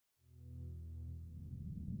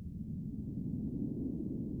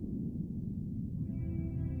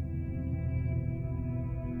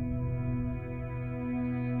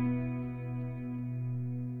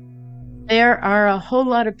There are a whole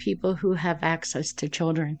lot of people who have access to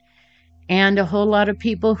children, and a whole lot of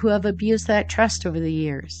people who have abused that trust over the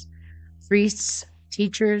years. Priests,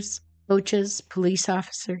 teachers, coaches, police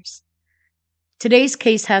officers. Today's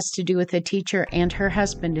case has to do with a teacher and her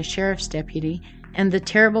husband, a sheriff's deputy, and the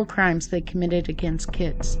terrible crimes they committed against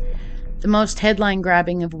kids. The most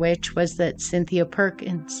headline-grabbing of which was that Cynthia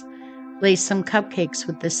Perkins laced some cupcakes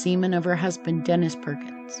with the semen of her husband, Dennis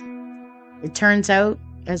Perkins. It turns out,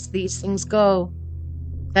 as these things go,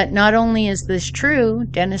 that not only is this true,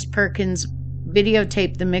 Dennis Perkins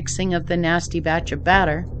videotaped the mixing of the nasty batch of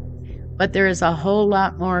batter, but there is a whole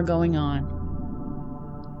lot more going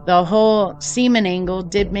on. The whole semen angle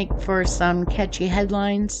did make for some catchy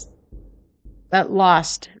headlines, but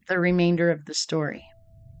lost the remainder of the story.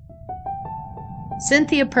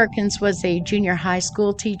 Cynthia Perkins was a junior high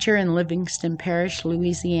school teacher in Livingston Parish,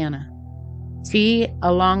 Louisiana. She,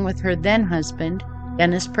 along with her then-husband,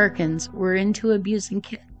 Dennis Perkins, were into abusing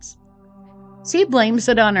kids. She blames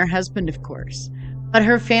it on her husband, of course, but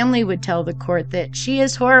her family would tell the court that she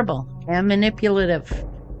is horrible and manipulative.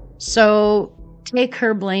 So take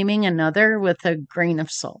her blaming another with a grain of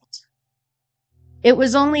salt. It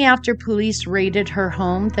was only after police raided her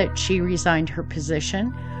home that she resigned her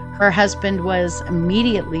position. Her husband was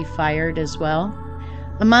immediately fired as well.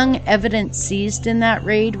 Among evidence seized in that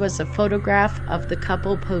raid was a photograph of the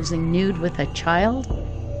couple posing nude with a child,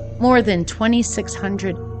 more than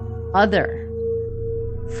 2,600 other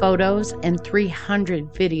photos, and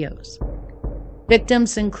 300 videos.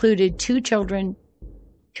 Victims included 2 children,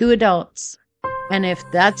 2 adults, and if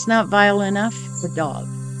that's not vile enough, a dog.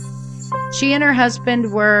 She and her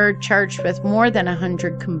husband were charged with more than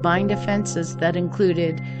 100 combined offenses that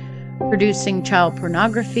included producing child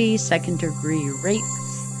pornography, second-degree rape,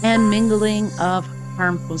 and mingling of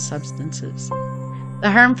harmful substances. The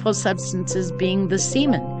harmful substances being the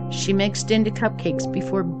semen she mixed into cupcakes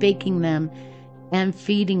before baking them and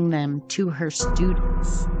feeding them to her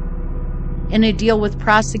students. In a deal with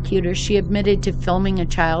prosecutors, she admitted to filming a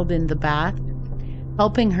child in the bath,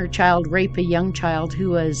 helping her child rape a young child who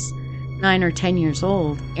was 9 or 10 years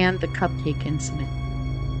old, and the cupcake incident.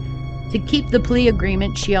 To keep the plea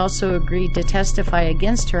agreement, she also agreed to testify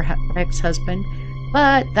against her ex-husband,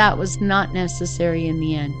 but that was not necessary in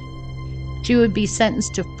the end. She would be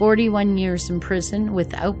sentenced to 41 years in prison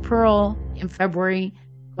without parole in February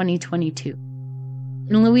 2022.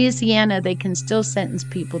 In Louisiana, they can still sentence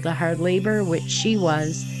people to hard labor, which she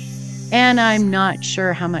was, and I'm not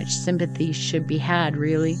sure how much sympathy should be had,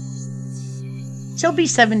 really. She'll be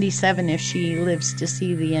 77 if she lives to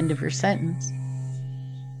see the end of her sentence.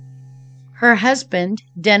 Her husband,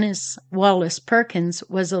 Dennis Wallace Perkins,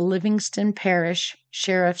 was a Livingston Parish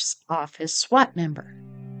Sheriff's Office SWAT member.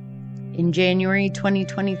 In January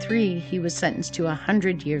 2023, he was sentenced to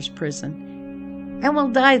 100 years prison and will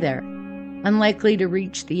die there, unlikely to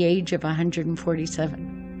reach the age of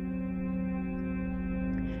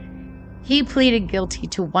 147. He pleaded guilty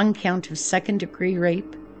to 1 count of second-degree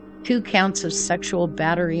rape, 2 counts of sexual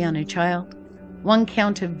battery on a child, 1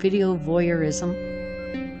 count of video voyeurism,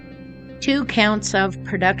 2 counts of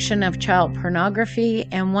production of child pornography,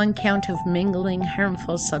 and 1 count of mingling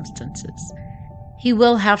harmful substances. He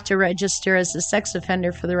will have to register as a sex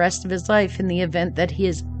offender for the rest of his life in the event that he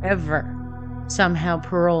is ever somehow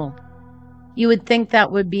paroled. You would think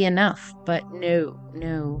that would be enough, but no.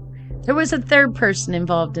 There was a 3rd person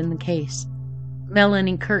involved in the case,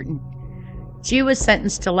 Melanie Curtin. She was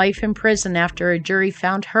sentenced to life in prison after a jury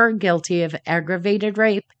found her guilty of aggravated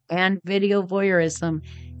rape and video voyeurism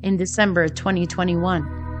in December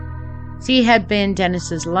 2021. She had been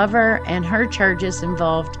Dennis's lover, and her charges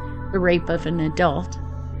involved the rape of an adult.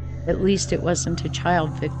 At least it wasn't a child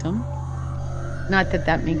victim. Not that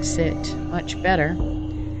that makes it much better.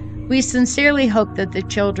 We sincerely hope that the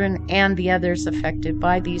children and the others affected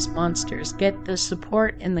by these monsters get the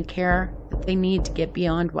support and the care that they need to get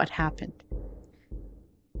beyond what happened.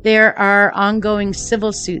 There are ongoing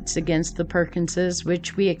civil suits against the Perkinses,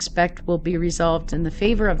 which we expect will be resolved in the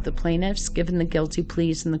favor of the plaintiffs, given the guilty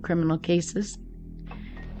pleas in the criminal cases.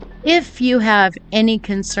 If you have any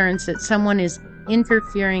concerns that someone is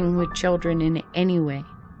interfering with children in any way,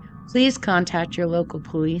 please contact your local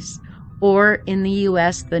police, or in the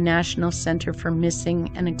U.S., the National Center for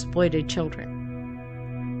Missing and Exploited Children.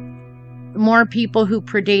 The more people who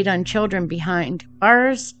predate on children behind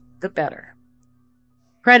bars, the better.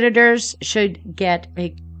 Predators should get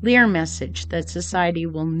a clear message that society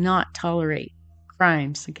will not tolerate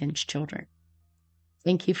crimes against children.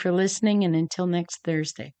 Thank you for listening, and until next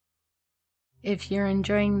Thursday. If you're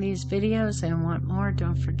enjoying these videos and want more,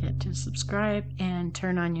 don't forget to subscribe and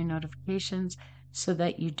turn on your notifications so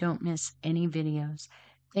that you don't miss any videos.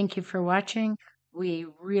 Thank you for watching. We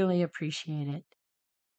really appreciate it.